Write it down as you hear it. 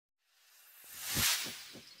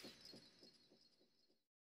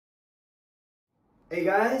Hey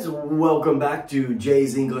guys, welcome back to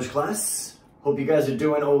Jay's English class. Hope you guys are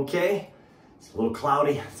doing okay. It's a little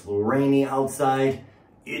cloudy, it's a little rainy outside.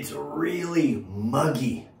 It's really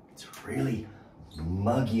muggy. It's really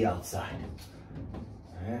muggy outside.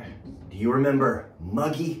 Do you remember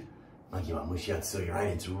muggy? Muggy wa mushiatsui, right?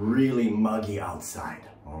 It's really muggy outside.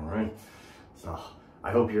 Alright. So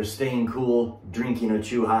I hope you're staying cool, drinking a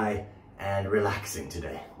chuhai, and relaxing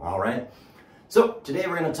today. Alright? So today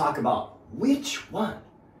we're going to talk about which one?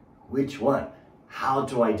 How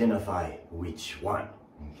to identify which one?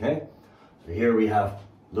 Okay? So here we have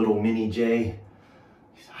little mini J.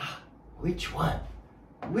 Which one?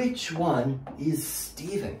 Which one is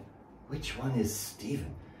Stephen? Which one is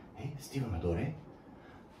Stephen? Hey, Stephen, dore?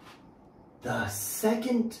 The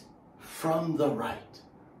second from the right.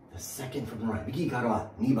 The second from the right. Migi kara wa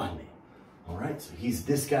 2番目. Alright, so he's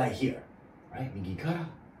this guy here. Right? Migi kara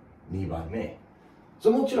 2番目. So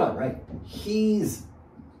もちろん, right? He's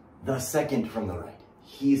the second from the right.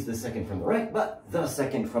 He's the second from the right, but the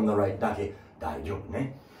second from the right だけ大丈夫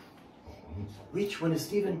ね. Which one is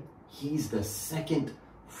Stephen? He's the second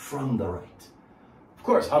from the right. Of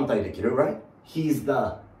course, 反対できる, right? He's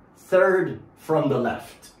the third from the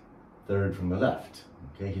left. Third from the left.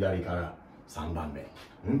 Okay, 左から3番目.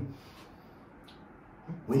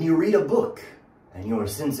 When you read a book and your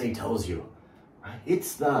sensei tells you, right,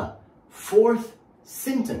 it's the fourth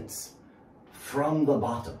sentence from the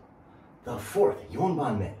bottom. The fourth, 4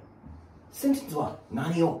番目. Sentence は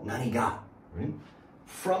何を何が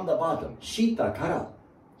from the bottom. 下から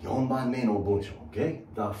4番目の文章. Okay?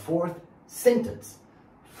 The fourth sentence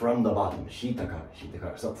from the bottom. 下か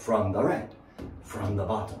ら. So from the right. From the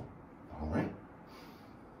bottom. Alright?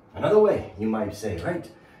 Another way you might say, right?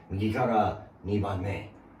 右から2番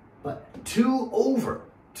目. But two over,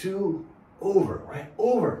 right?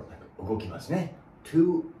 Over. 動きますね.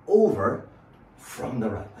 Two over from the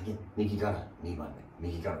right. Again, 右から2番目。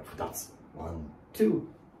右から2つ。1, 2.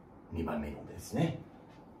 2番目のですね。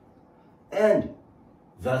And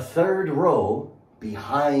the third row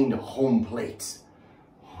behind home plate.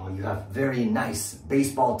 Oh, you have very nice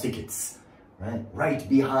baseball tickets, right? Right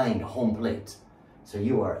behind home plate. So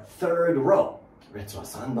you are third row. 列は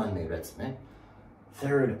3番目列ね。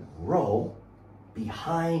Third row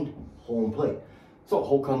behind home plate. So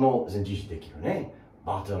他の前置詞できるね。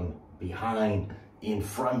Bottom, behind, in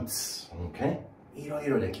front. Okay? いろい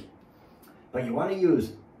ろできる。But you want to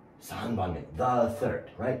use 3番目。The third,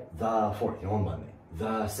 right? The fourth, 4番目。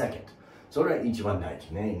The second. それは一番大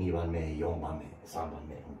事ね。2番目、4番目、3番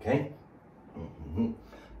目。Okay?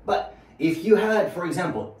 But if you had, for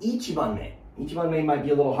example, 1番目 might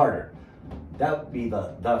be a little harder. That would be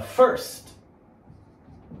the first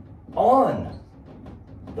on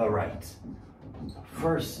the right.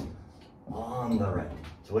 First on the right.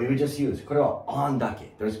 So we would just use これは on だ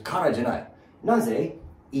け. There's からじゃない. なぜ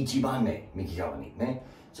1番目右側にね.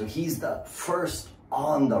 So he's the first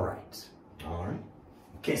on the right. Alright.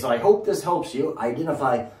 Okay, so I hope this helps you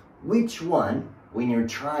identify which one when you're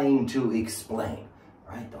trying to explain.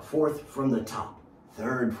 Right? The fourth from the top,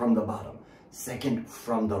 third from the bottom, second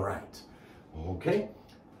from the right. Okay?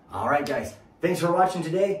 Alright guys, thanks for watching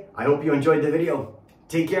today. I hope you enjoyed the video.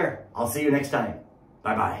 Take care. I'll see you next time.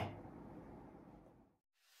 Bye-bye.